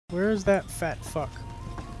Where's that fat fuck?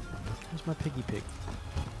 Where's my piggy pig?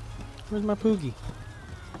 Where's my poogie?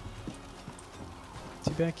 Is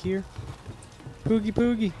he back here? Poogie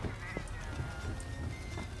poogie!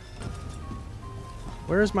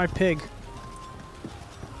 Where's my pig?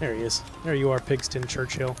 There he is. There you are, Pigston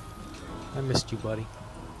Churchill. I missed you, buddy.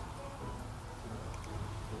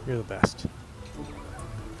 You're the best.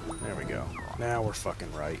 There we go. Now we're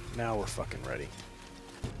fucking right. Now we're fucking ready.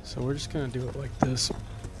 So we're just gonna do it like this.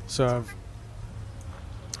 So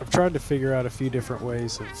I've tried to figure out a few different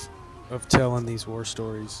ways of telling these war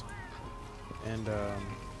stories, and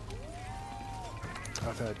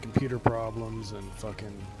I've had computer problems and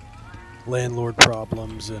fucking landlord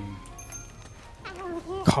problems and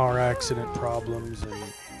car accident problems and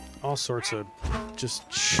all sorts of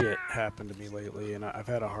just shit happened to me lately, and I've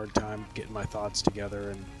had a hard time getting my thoughts together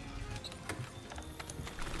and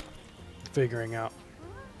figuring out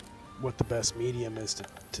what the best medium is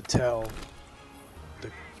to tell the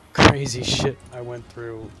crazy shit I went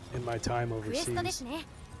through in my time overseas.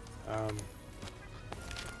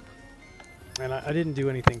 And I didn't do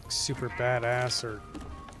anything super badass or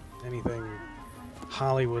anything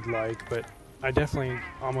Hollywood-like, but I definitely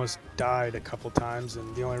almost died a couple times,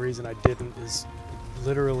 and the only reason I didn't is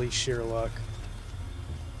literally sheer luck.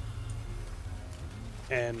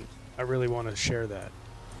 And I really want to share that.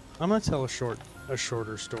 I'm gonna tell a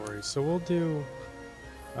shorter story, so we'll do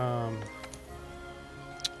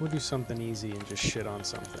something easy and just shit on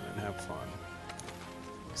something and have fun.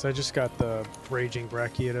 Because I just got the Raging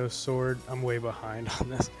Brachiotos sword. I'm way behind on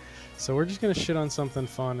this. So we're just gonna shit on something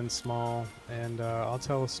fun and small, and I'll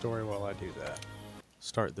tell a story while I do that.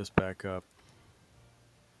 Start this back up.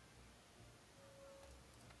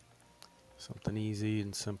 Something easy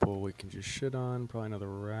and simple we can just shit on. Probably another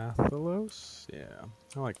Rathalos. Yeah,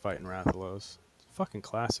 I like fighting Rathalos. It's a fucking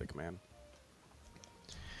classic, man.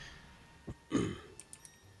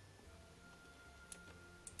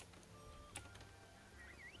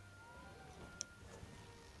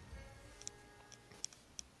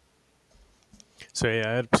 So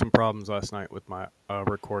yeah, I had some problems last night with my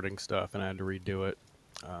recording stuff, and I had to redo it.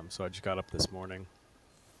 So I just got up this morning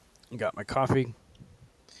and got my coffee.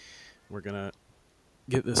 We're gonna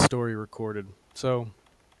get this story recorded. So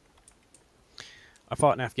I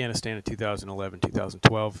fought in Afghanistan in 2011,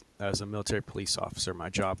 2012 as a military police officer. My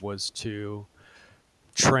job was to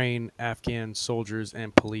train Afghan soldiers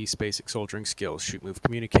and police basic soldiering skills: shoot, move,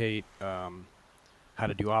 communicate, how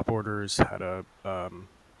to do op orders, how to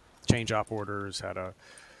change op orders, how to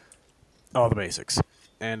all the basics.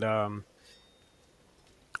 And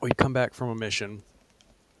we'd come back from a mission,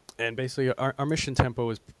 and basically our mission tempo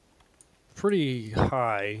was pretty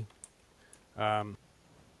high. So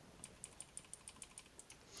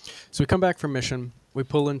we come back from mission, we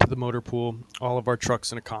pull into the motor pool, all of our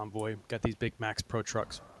trucks in a convoy, got these big Max Pro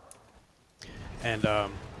trucks. And, oh,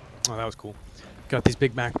 that was cool. Got these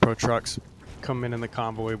big Max Pro trucks, come in the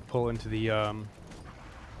convoy, pull into the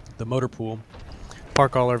motor pool,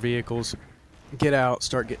 park all our vehicles, get out,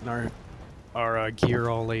 start getting our gear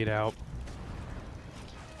all laid out.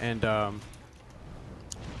 And,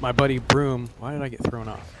 my buddy Broom, why did I get thrown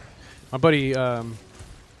off? My buddy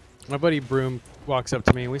Broom walks up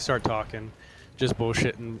to me and we start talking, just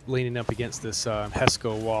bullshitting, leaning up against this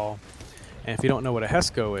HESCO wall. And if you don't know what a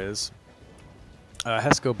HESCO is, a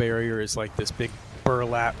HESCO barrier is like this big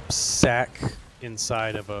burlap sack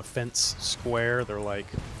inside of a fence square. They're like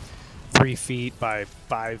 3 feet by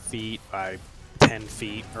 5 feet by 10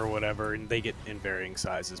 feet or whatever, and they get in varying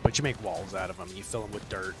sizes, but you make walls out of them. You fill them with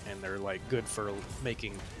dirt, and they're like good for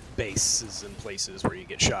making bases in places where you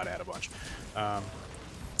get shot at a bunch.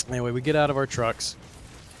 Anyway, we get out of our trucks,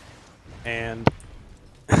 and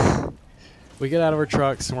and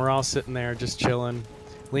we're all sitting there just chilling,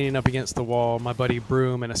 leaning up against the wall. My buddy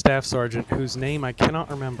Broom and a staff sergeant whose name I cannot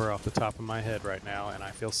remember off the top of my head right now, and I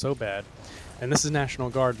feel so bad. And this is National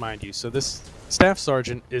Guard, mind you. So this staff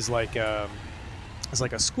sergeant is like a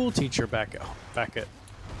school teacher back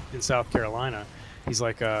in South Carolina. He's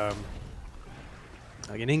like an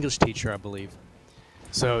English teacher, I believe.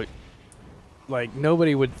 So like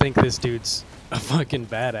nobody would think this dude's a fucking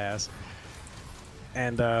badass.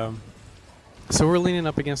 And so we're leaning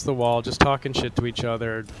up against the wall, just talking shit to each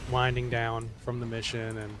other, winding down from the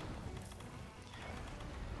mission, and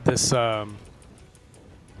this a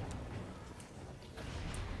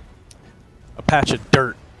patch of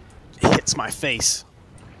dirt hits my face.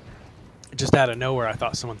 Just out of nowhere, I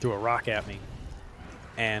thought someone threw a rock at me.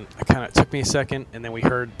 And it took me a second, and then we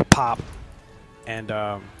heard the pop. And,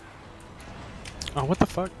 oh, what the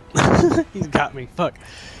fuck? He's got me. Fuck.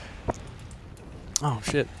 Oh,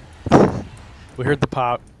 shit. We heard the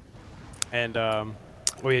pop, and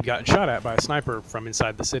we had gotten shot at by a sniper from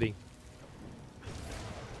inside the city.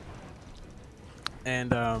 And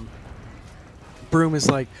Broom is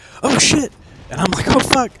like, "Oh shit!" And I'm like, "Oh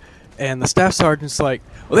fuck!" And the staff sergeant's like,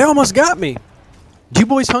 "Well, they almost got me. You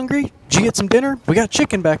boys hungry? Did you get some dinner? We got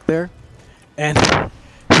chicken back there." And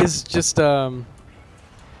his just wow,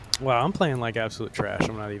 I'm playing like absolute trash.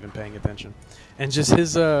 I'm not even paying attention. And just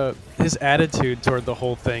his attitude toward the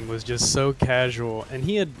whole thing was just so casual. And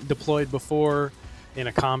he had deployed before in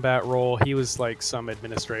a combat role. He was like some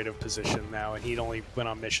administrative position now, and he'd only went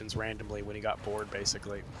on missions randomly when he got bored,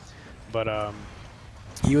 basically. But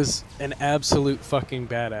he was an absolute fucking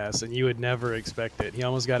badass, and you would never expect it. He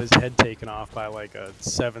almost got his head taken off by like a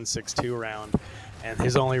 7.62 round, and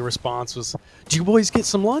his only response was, "Do you boys get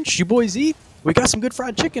some lunch? You boys eat? We got some good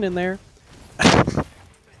fried chicken in there."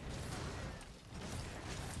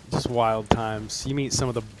 Just wild times. You meet some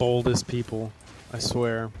of the boldest people, I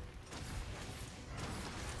swear.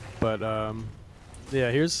 But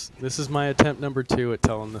yeah, this is my attempt number 2 at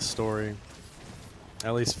telling this story,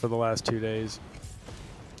 at least for the last 2 days.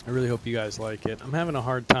 I really hope you guys like it. I'm having a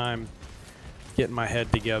hard time getting my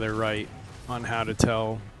head together right on how to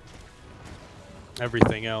tell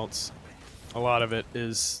everything else. A lot of it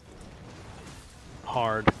is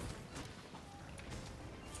hard.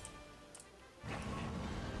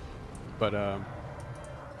 But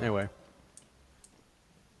anyway,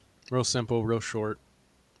 real simple, real short,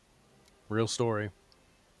 real story.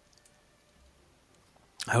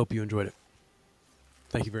 I hope you enjoyed it.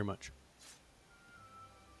 Thank you very much.